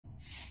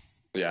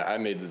Yeah, I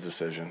made the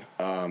decision.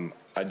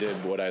 I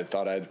did what I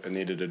thought I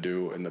needed to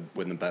do in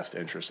the best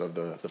interest of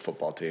the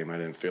football team. I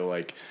didn't feel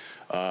like,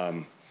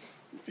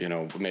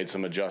 we made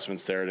some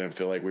adjustments there. I didn't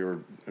feel like we were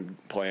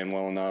playing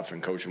well enough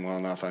and coaching well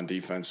enough on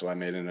defense, so I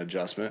made an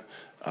adjustment.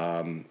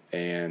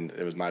 And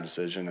it was my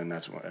decision, and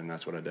that's what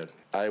I did.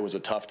 It was a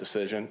tough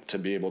decision to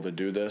be able to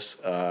do this,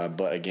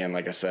 but again,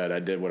 like I said, I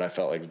did what I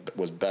felt like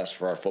was best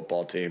for our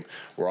football team.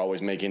 We're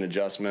always making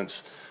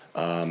adjustments.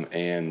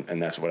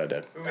 And that's what I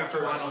did. Who makes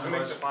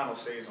the final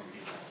saves on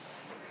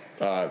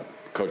defense?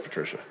 Coach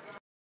Patricia.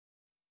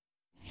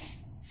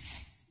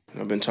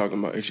 I've been talking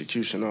about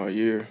execution all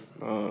year.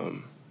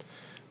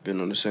 Been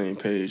on the same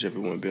page.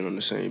 Everyone been on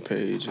the same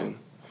page, and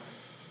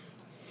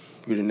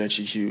we didn't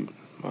execute.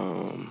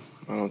 I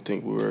don't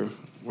think we're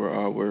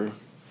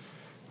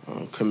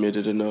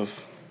committed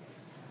enough.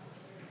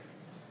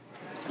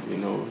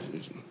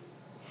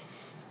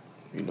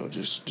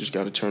 Just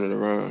got to turn it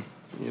around.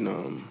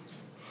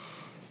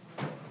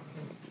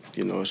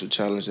 It's a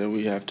challenge that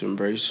we have to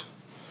embrace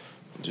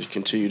and just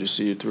continue to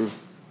see it through.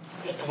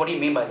 What do you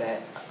mean by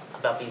that,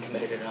 about being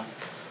committed enough?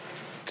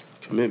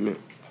 Commitment.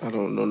 I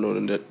don't know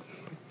that.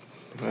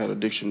 I had a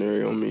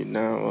dictionary on me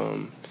now.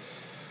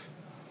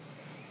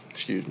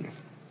 Excuse me.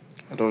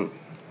 I don't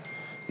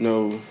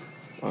know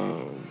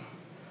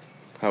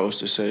how else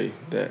to say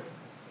that.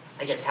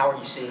 I guess, how are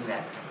you seeing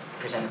that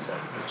present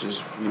itself?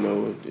 Just,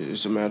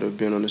 it's a matter of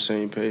being on the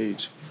same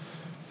page.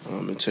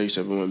 It takes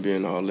everyone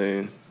being all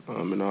in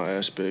all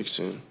aspects,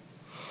 and,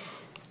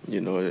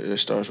 it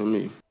starts with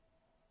me.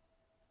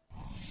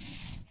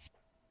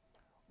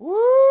 Woo-wee!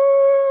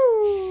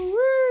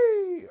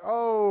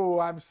 Oh,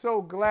 I'm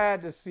so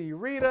glad to see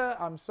Rita.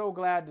 I'm so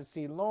glad to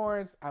see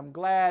Lawrence. I'm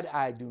glad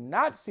I do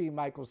not see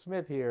Michael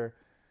Smith here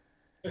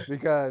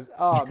because,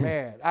 oh,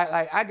 man,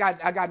 I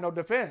got no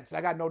defense.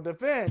 I got no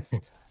defense.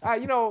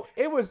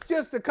 It was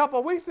just a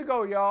couple weeks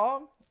ago,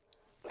 y'all.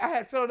 I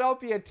had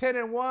Philadelphia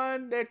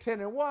 10-1. They're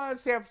 10-1.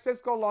 San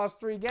Francisco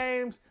lost 3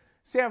 games.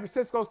 San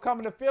Francisco's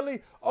coming to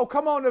Philly. Oh,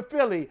 come on to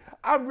Philly.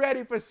 I'm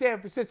ready for San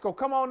Francisco.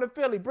 Come on to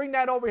Philly. Bring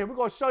that over here. We're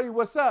going to show you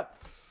what's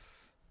up.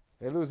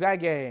 They lose that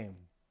game.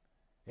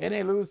 Then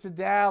they lose to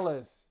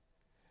Dallas.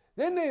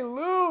 Then they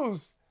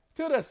lose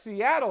to the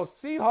Seattle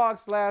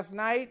Seahawks last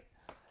night.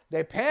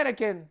 They're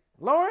panicking.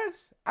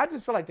 Lawrence, I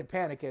just feel like they're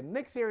panicking.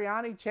 Nick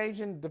Sirianni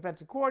changing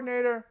defensive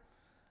coordinator.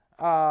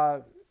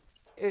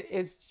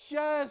 It's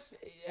just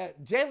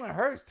Jalen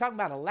Hurts talking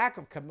about a lack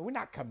of commitment. We're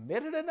not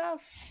committed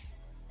enough.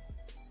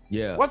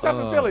 Yeah. What's up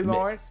in Philly,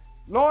 Lawrence?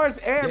 Lawrence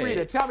and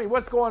Rita, tell me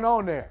what's going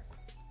on there.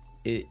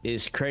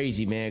 It's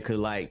crazy, man, because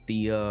like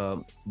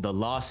the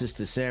losses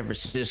to San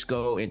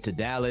Francisco and to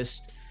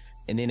Dallas,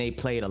 and then they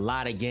played a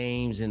lot of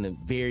games in a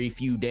very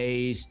few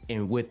days,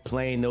 and with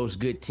playing those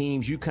good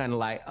teams, you kind of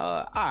like,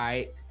 all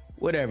right,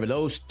 whatever.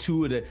 Those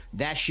two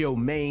that's your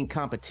main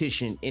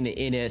competition in the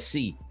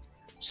NFC.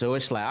 So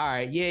it's like, all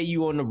right, yeah,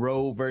 you on the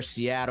road versus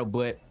Seattle,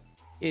 but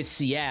it's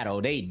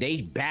Seattle.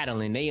 They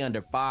battling. They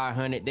under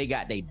 500. They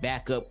got their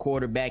backup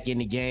quarterback in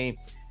the game.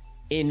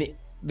 And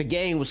the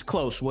game was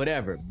close,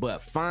 whatever.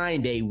 But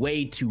find a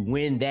way to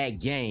win that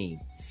game,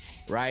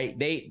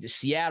 right?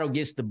 Seattle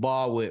gets the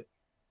ball with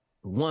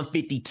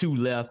 152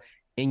 left,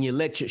 and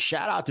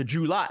shout out to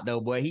Drew Lock, though,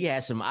 boy. He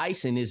had some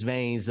ice in his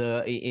veins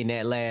in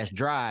that last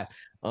drive.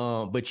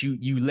 But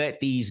you let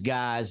these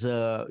guys,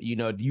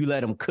 you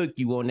let them cook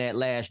you on that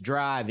last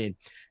drive, and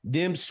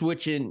them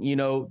switching,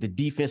 the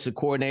defensive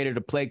coordinator,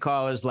 the play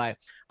callers, like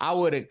I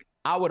would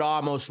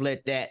almost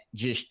let that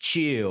just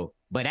chill.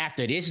 But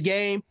after this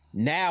game,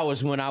 now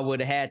is when I would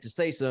have had to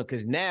say something,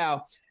 because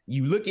now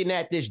you looking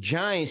at this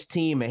Giants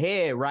team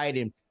ahead, right?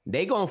 And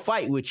they gonna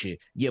fight with you.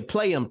 You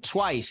play them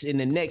twice in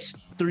the next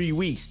 3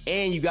 weeks,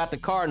 and you got the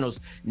Cardinals.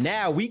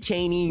 Now we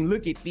can't even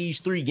look at these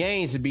 3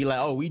 games and be like,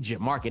 oh, we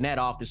just marking that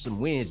off as some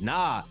wins.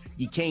 Nah,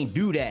 you can't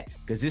do that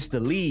because it's the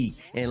league.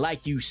 And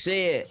like you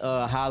said,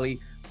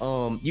 Holly,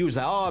 you was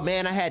like, oh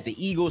man, I had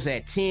the Eagles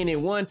at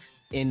 10-1,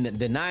 and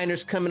the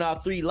Niners coming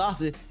off 3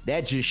 losses.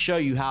 That just show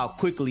you how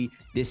quickly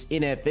this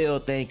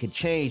NFL thing could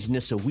change, and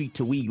it's a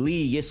week-to-week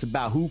league. It's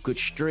about who could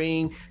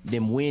string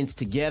them wins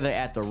together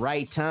at the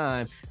right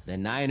time. The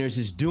Niners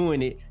is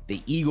doing it.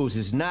 The Eagles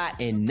is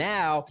not. And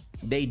now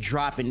they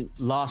dropping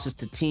losses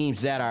to teams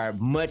that are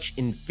much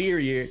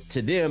inferior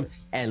to them,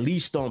 at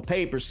least on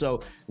paper.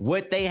 So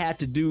what they have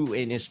to do,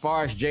 and as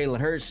far as Jalen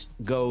Hurts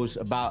goes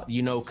about,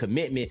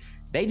 commitment,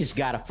 they just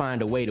got to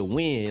find a way to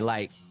win.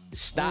 Like,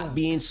 stop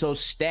being so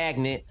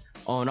stagnant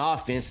on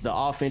offense. The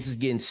offense is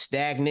getting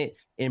stagnant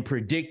and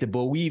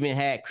predictable. We even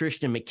had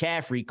Christian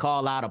McCaffrey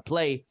call out a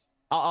play,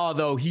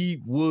 although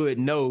he would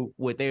know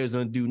what they was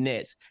gonna do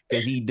next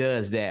because he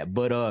does that.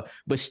 But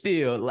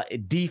still,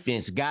 like,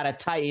 defense gotta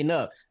tighten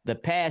up. The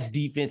pass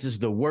defense is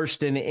the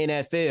worst in the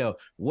NFL.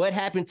 What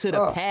happened to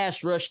the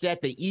pass rush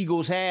that the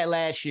Eagles had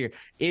last year?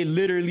 It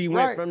literally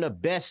went from the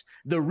best.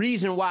 The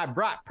reason why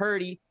Brock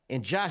Purdy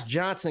and Josh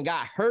Johnson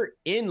got hurt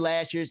in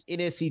last year's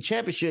NFC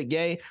Championship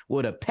game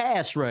with a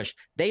pass rush.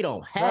 They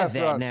don't have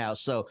that now.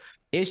 So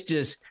it's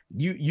just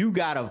you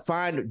got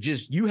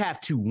to you have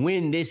to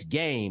win this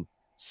game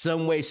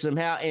some way,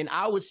 somehow. And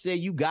I would say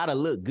you got to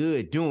look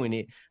good doing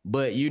it.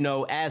 But,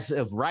 as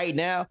of right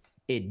now,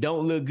 it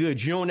don't look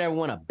good. You don't ever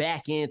want to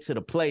back into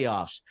the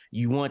playoffs.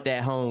 You want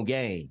that home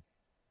game.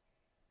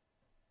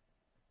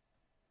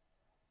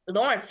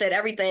 Lawrence said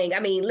everything.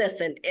 I mean,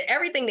 listen,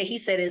 everything that he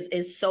said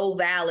is so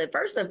valid.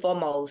 First and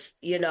foremost,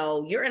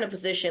 you're in a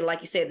position,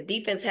 like you said, the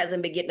defense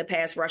hasn't been getting a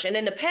pass rush. And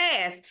in the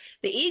past,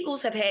 the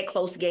Eagles have had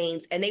close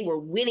games and they were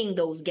winning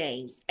those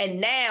games.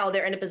 And now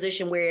they're in a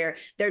position where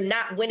they're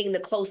not winning the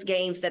close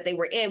games that they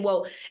were in.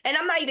 Well, and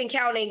I'm not even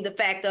counting the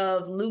fact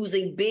of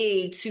losing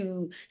big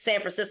to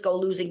San Francisco,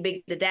 losing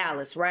big to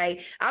Dallas,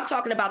 right? I'm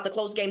talking about the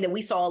close game that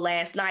we saw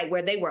last night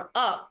where they were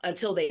up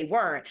until they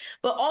weren't.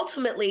 But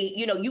ultimately,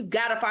 you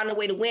got to find a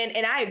way to win.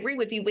 And I agree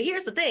with you, but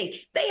here's the thing.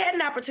 They had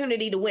an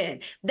opportunity to win.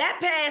 That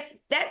pass,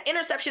 that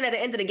interception at the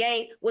end of the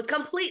game was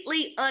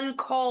completely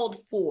uncalled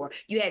for.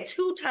 You had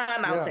 2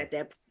 timeouts at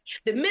that point.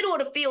 The middle of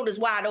the field is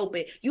wide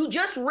open. You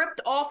just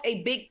ripped off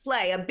a big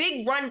play, a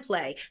big run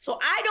play. So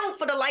I don't,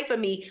 for the life of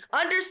me,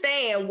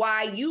 understand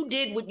why you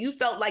did what you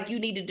felt like you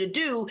needed to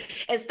do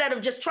instead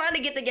of just trying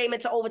to get the game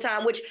into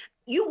overtime, which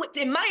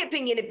in my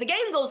opinion, if the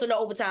game goes into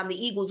overtime, the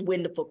Eagles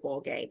win the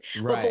football game.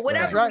 Right, but for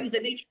whatever right.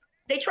 reason,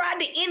 they tried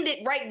to end it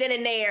right then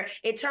and there.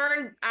 It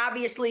turned,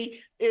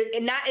 obviously,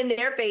 not in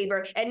their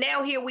favor. And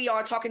now here we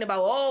are talking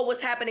about,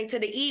 what's happening to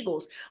the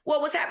Eagles?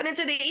 Well, what's happening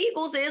to the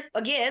Eagles is,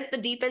 again, the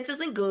defense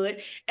isn't good.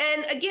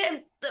 And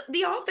again,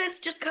 the offense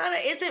just kind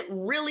of isn't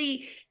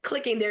really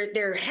clicking. They're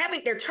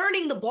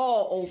turning the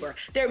ball over.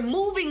 They're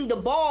moving the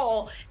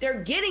ball.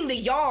 They're getting the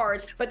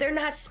yards, but they're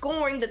not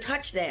scoring the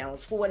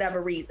touchdowns for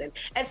whatever reason.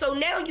 And so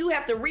now you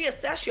have to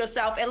reassess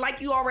yourself. And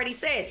like you already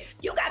said,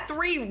 you got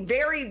 3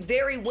 very,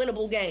 very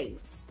winnable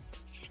games.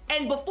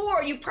 And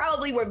before, you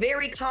probably were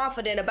very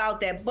confident about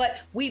that.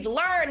 But we've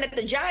learned that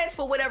the Giants,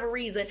 for whatever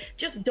reason,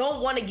 just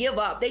don't want to give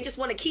up. They just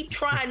want to keep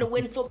trying to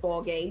win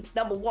football games,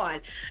 number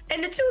one.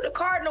 And the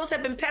Cardinals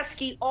have been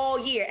pesky all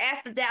year.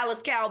 Ask the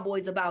Dallas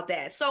Cowboys about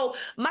that. So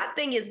my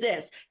thing is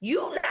this.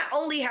 You not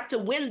only have to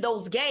win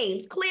those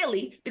games,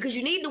 clearly, because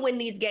you need to win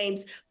these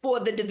games for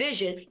the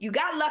division. You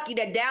got lucky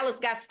that Dallas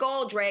got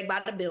skull dragged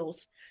by the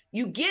Bills.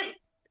 You get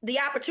the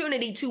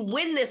opportunity to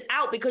win this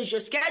out because your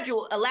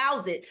schedule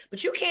allows it,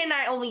 but you can't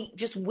not only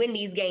just win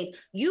these games,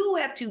 you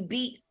have to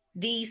beat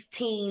these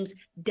teams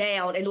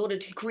down in order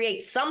to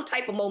create some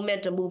type of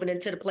momentum moving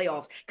into the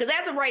playoffs. Because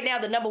as of right now,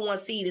 the number 1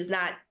 seed is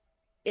not,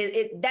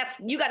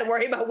 that's, you got to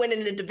worry about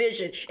winning the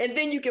division, and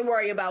then you can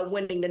worry about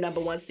winning the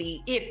number 1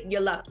 seed if you're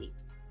lucky.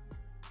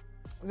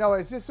 No,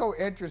 it's just so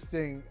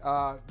interesting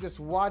just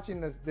watching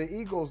the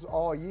Eagles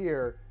all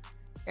year.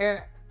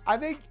 And I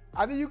think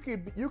you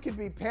could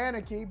be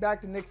panicky,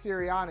 back to Nick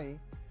Sirianni.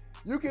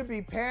 You can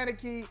be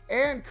panicky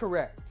and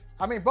correct.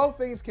 I mean, both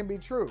things can be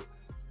true.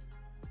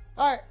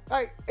 All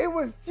right, it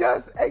was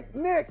just, hey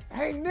Nick.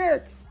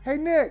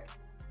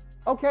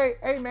 Okay,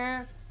 hey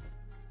man,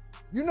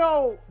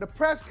 the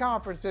press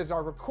conferences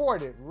are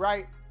recorded,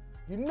 right?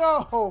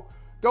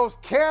 Those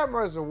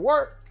cameras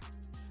work.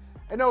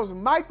 And those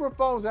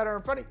microphones that are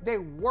in front of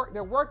you,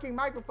 they're working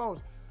microphones.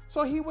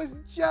 So he was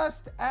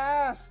just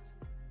asked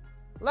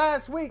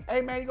last week,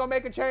 hey man, you gonna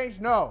make a change?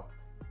 No.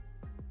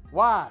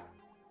 Why?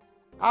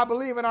 I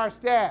believe in our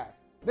staff.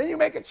 Then you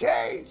make a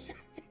change.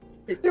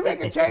 You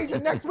make a change,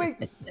 and next week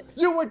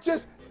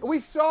we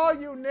saw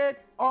you,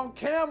 Nick, on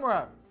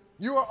camera.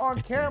 You were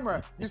on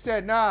camera. You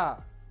said, nah,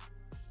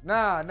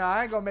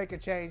 I ain't gonna make a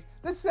change.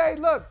 Let's say,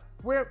 look,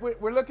 we're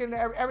looking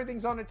at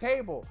everything's on the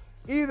table.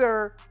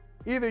 Either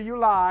you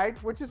lied,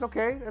 which is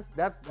okay,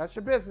 that's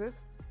your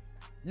business.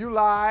 You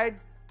lied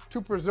to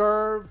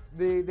preserve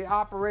the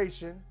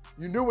operation.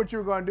 You knew what you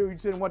were going to do. You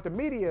didn't want the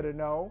media to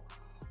know.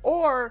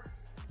 Or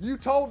you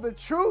told the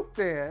truth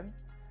then.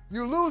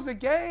 You lose a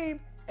game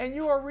and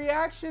you are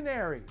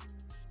reactionary.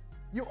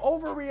 You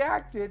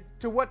overreacted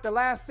to what the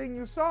last thing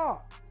you saw.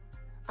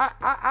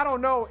 I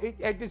don't know.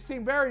 It just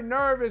seemed very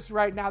nervous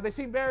right now. They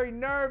seem very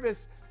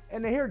nervous.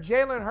 And to hear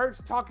Jalen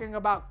Hurts talking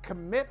about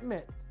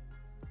commitment.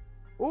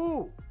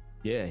 Ooh.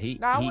 Yeah,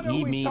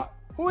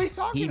 who he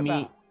talking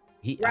about?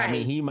 I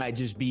mean, he might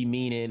just be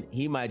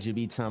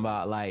talking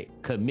about like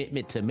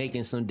commitment to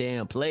making some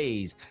damn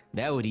plays.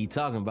 That's what he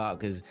talking about,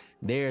 because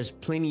there's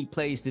plenty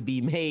plays to be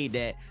made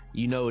that,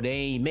 they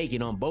ain't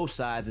making on both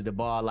sides of the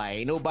ball.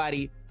 Like,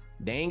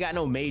 they ain't got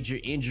no major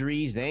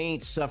injuries. They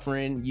ain't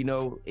suffering,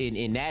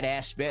 in that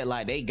aspect.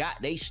 Like,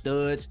 they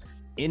studs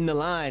in the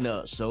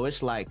lineup. So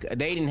it's like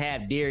they didn't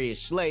have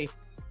Darius Slay.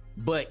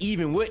 But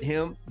even with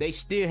him, they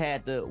still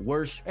had the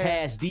worst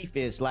pass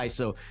defense. Like,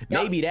 so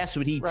maybe that's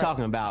what he's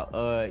talking about,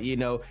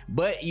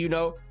 But,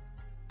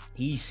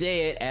 he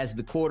said, as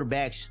the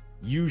quarterbacks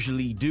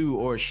usually do,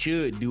 or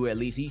should do at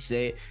least, he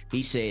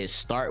said,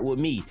 start with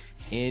me.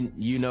 And,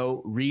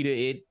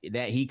 Rita,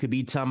 that he could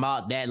be talking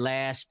about that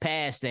last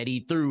pass that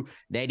he threw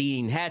that he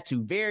didn't have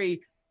to.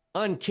 Very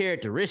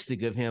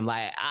uncharacteristic of him.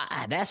 Like,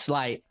 that's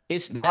like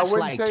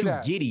too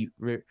giddy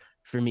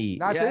for me.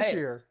 Not this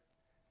year.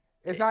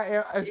 It's not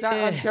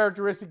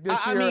uncharacteristic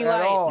this year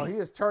at all. He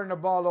is turning the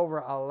ball over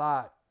a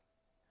lot.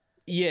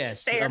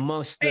 Yes,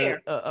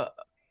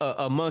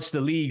 amongst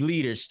the league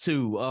leaders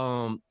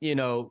too. You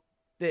know,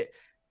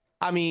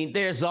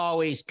 there's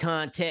always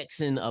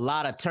context and a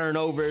lot of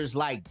turnovers.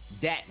 Like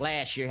Dak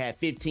last year had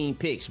 15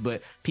 picks,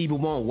 but people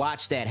won't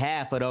watch that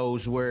half of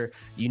those were,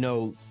 you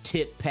know,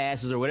 tip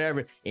passes or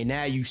whatever. And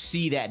now you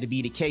see that to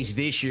be the case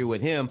this year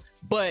with him.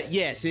 But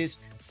yes, it's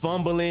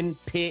fumbling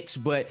picks,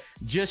 but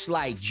just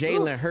like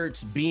Jalen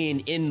Hurts being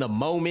in the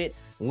moment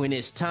when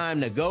it's time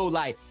to go,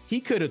 like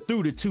he could have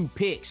threw the 2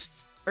 picks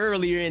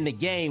earlier in the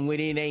game when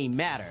it ain't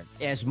matter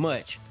as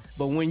much.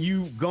 But when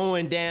you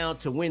going down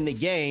to win the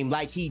game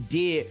like he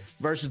did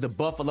versus the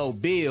Buffalo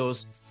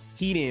Bills,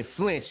 he didn't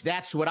flinch.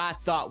 That's what I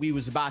thought we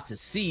was about to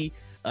see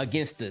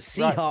against the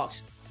Seahawks,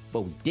 right.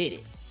 But we did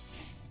it.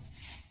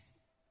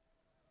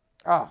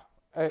 Oh,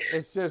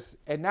 it's just,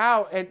 and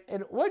now, and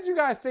what did you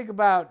guys think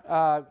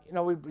about, you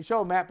know, we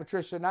showed Matt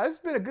Patricia. Now, this has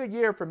been a good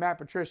year for Matt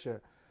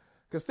Patricia,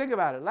 because think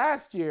about it.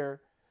 Last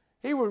year,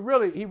 he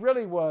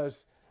really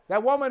was,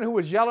 that woman who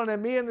was yelling at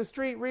me in the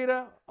street,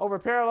 Rita, over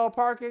parallel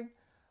parking,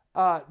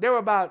 there were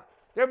about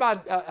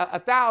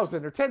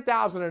 1,000 or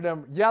 10,000 of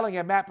them yelling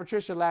at Matt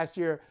Patricia last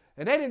year,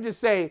 and they didn't just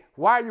say,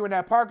 why are you in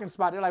that parking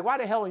spot? They're like, why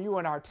the hell are you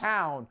in our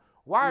town?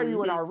 Why are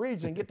you in our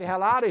region? Get the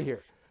hell out of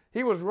here.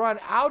 He was run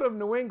out of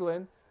New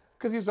England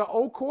because he's an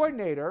old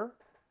coordinator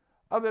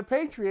of the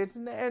Patriots.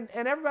 And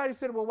everybody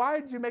said, well, why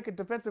did you make a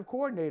defensive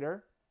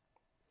coordinator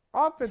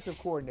offensive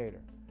coordinator?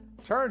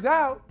 Turns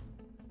out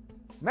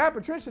Matt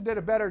Patricia did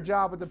a better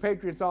job with the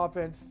Patriots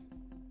offense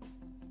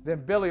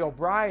than Billy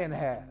O'Brien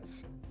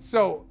has.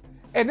 So,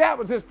 and that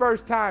was his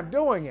first time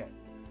doing it.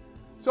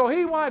 So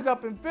he winds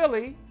up in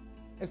Philly.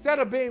 Instead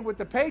of being with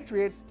the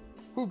Patriots,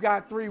 who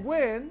got 3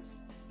 wins,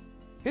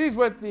 he's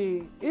with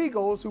the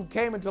Eagles, who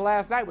came into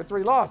last night with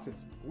 3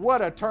 losses.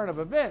 What a turn of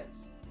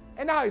events.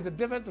 And now he's a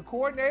defensive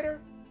coordinator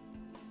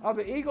of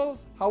the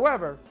Eagles.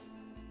 However,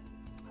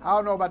 I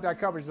don't know about that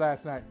coverage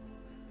last night.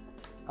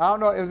 I don't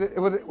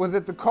know. Was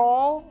it the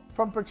call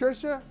from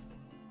Patricia?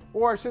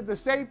 Or should the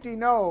safety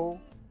know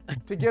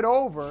to get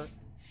over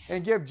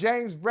and give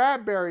James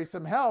Bradbury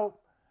some help,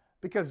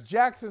 because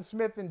Jackson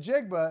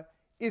Smith-Njigba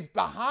is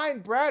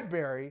behind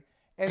Bradbury,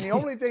 and the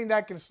only thing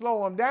that can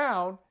slow him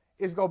down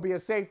is going to be a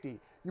safety.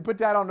 You put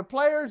that on the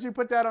players, you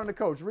put that on the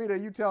coach. Rita,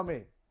 you tell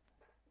me.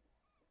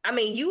 I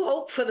mean, you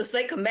hope for the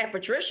sake of Matt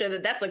Patricia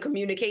that that's a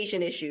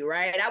communication issue,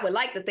 right? I would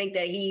like to think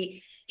that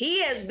he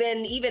has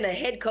been even a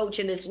head coach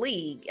in this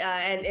league,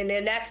 and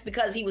then that's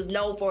because he was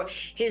known for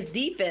his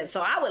defense.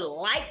 So I would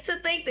like to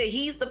think that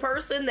he's the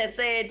person that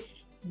said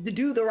to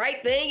do the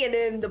right thing, and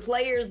then the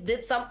players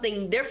did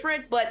something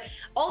different. But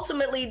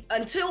ultimately,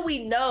 until we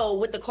know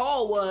what the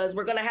call was,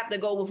 we're going to have to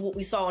go with what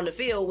we saw on the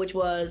field, which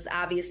was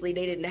obviously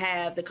they didn't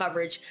have the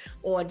coverage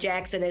on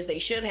Jackson as they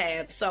should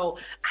have. So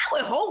I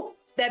would hope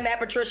that Matt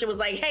Patricia was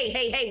like,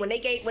 hey, when they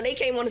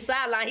came on the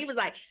sideline, he was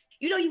like,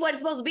 you know, you wasn't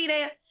supposed to be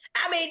there.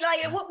 I mean,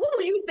 like, what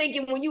were you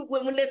thinking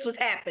when this was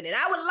happening?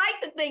 I would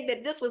like to think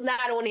that this was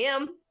not on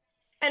him.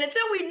 And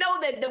until we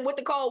know that what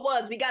the call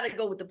was, we got to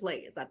go with the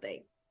players, I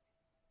think.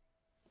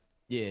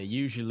 Yeah,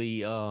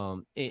 usually,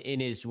 and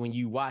it's when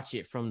you watch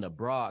it from the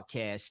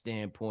broadcast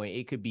standpoint,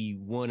 it could be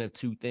one of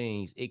 2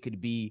 things. It could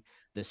be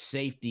the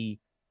safety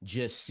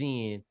just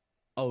seeing,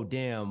 oh,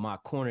 damn, my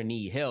corner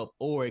need help.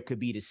 Or it could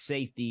be the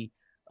safety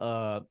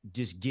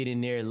just getting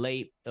there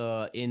late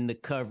in the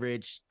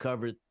coverage,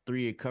 cover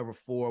 3 or cover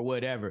 4,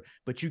 whatever.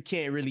 But you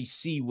can't really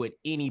see what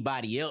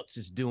anybody else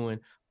is doing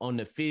on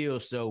the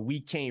field, so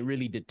we can't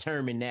really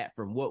determine that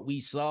from what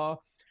we saw.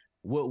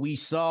 What we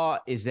saw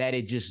is that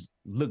it just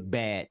looked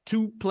bad.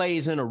 2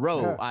 plays in a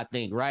row, I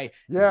think, right?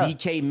 Yeah.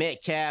 DK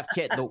Metcalf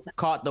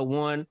caught the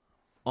one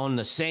on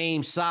the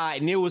same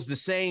side, and it was the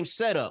same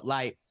setup.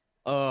 Like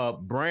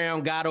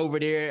Brown got over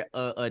there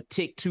a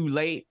tick too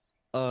late.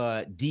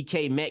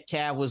 DK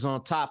Metcalf was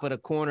on top of the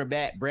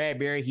cornerback.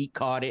 Bradbury, he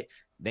caught it.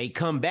 They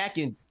come back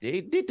and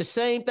they did the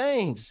same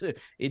things.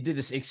 It did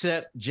this,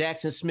 except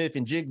Jackson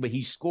Smith-Njigba,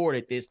 he scored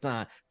it this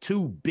time.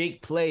 2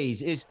 big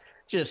plays. It's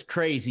just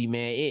crazy,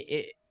 man.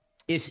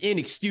 It's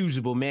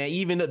inexcusable, man.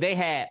 Even though they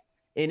had,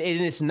 and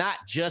it's not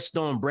just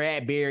on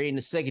Bradbury in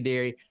the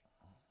secondary,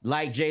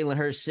 like Jalen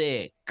Hurts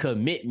said,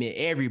 commitment,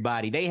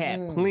 everybody. They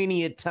had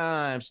plenty of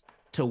times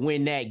to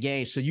win that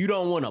game. So you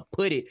don't want to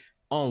put it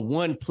on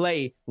one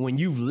play when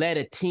you've let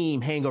a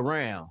team hang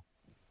around.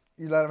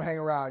 You let them hang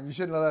around. You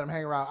shouldn't have let them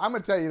hang around. I'm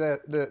going to tell you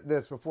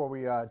this before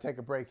we take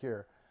a break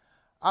here.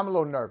 I'm a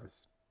little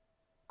nervous.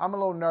 I'm a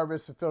little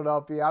nervous in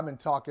Philadelphia. I've been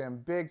talking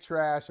big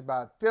trash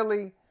about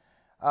Philly.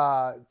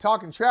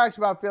 Talking trash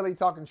about Philly,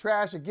 talking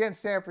trash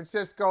against San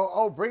Francisco.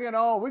 Oh, bring it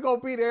on. We're going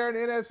to be there in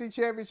the NFC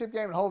Championship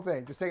game, the whole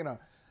thing. Just taking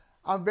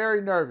I'm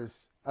very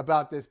nervous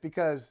about this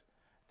because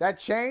that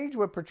change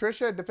with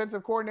Patricia,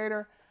 defensive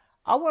coordinator,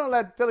 I want to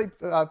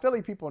let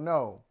Philly people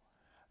know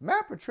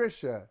Matt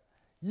Patricia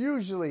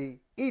usually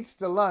eats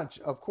the lunch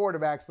of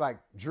quarterbacks like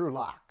Drew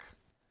Lock.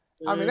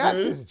 I mean, that's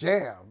his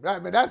jam. I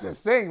mean, that's his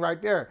thing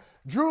right there.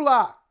 Drew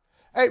Lock.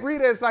 Hey,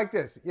 Rita, it's like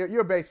this.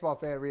 You're a baseball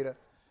fan, Rita.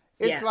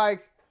 It's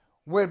like,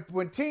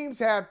 when teams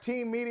have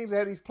team meetings, they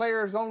have these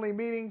players-only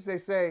meetings, they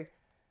say,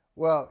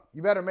 Well,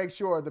 you better make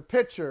sure the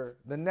pitcher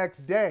the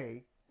next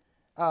day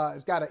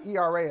has got an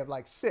ERA of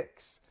like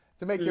 6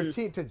 to make your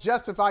team, to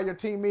justify your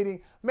team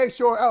meeting. Make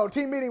sure, oh,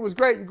 team meeting was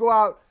great. You go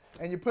out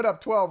and you put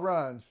up 12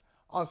 runs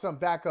on some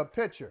backup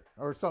pitcher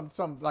or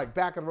some like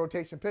back of the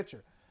rotation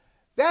pitcher.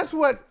 That's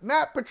what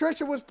Matt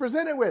Patricia was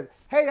presented with.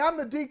 Hey, I'm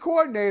the D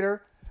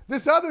coordinator.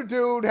 This other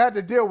dude had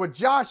to deal with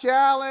Josh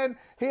Allen.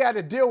 He had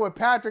to deal with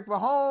Patrick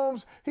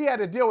Mahomes. He had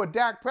to deal with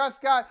Dak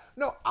Prescott.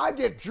 No, I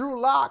get Drew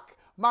Lock.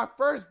 My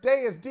first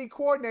day as D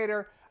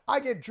coordinator, I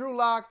get Drew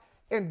Lock,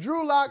 and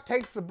Drew Lock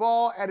takes the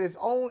ball at his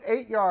own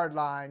 8-yard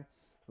line,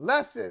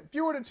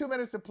 fewer than 2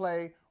 minutes to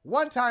play,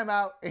 1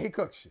 timeout, and he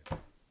cooks you.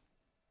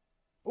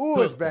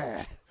 Ooh, it's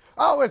bad.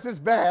 Oh, it's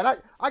just bad.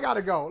 I got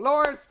to go.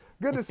 Lawrence,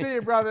 good to see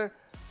you, brother.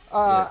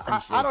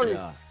 I don't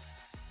even,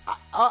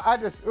 I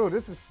just,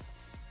 this is,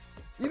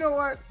 you know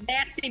what?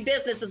 Nasty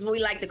business is what we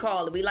like to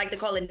call it. We like to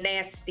call it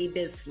nasty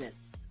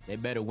business. They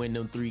better win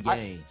them 3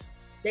 games.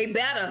 They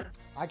better.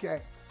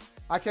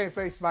 I can't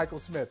face Michael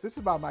Smith. This is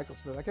about Michael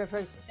Smith. I can't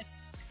face him.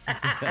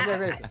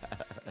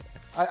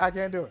 I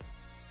can't do it.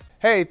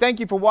 Hey, thank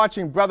you for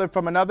watching Brother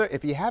from Another.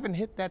 If you haven't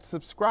hit that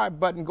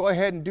subscribe button, go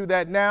ahead and do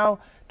that now.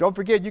 Don't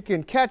forget, you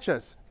can catch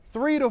us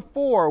 3 to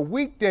 4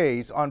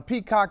 weekdays on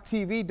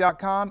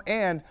PeacockTV.com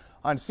and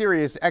on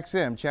Sirius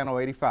XM Channel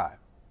 85.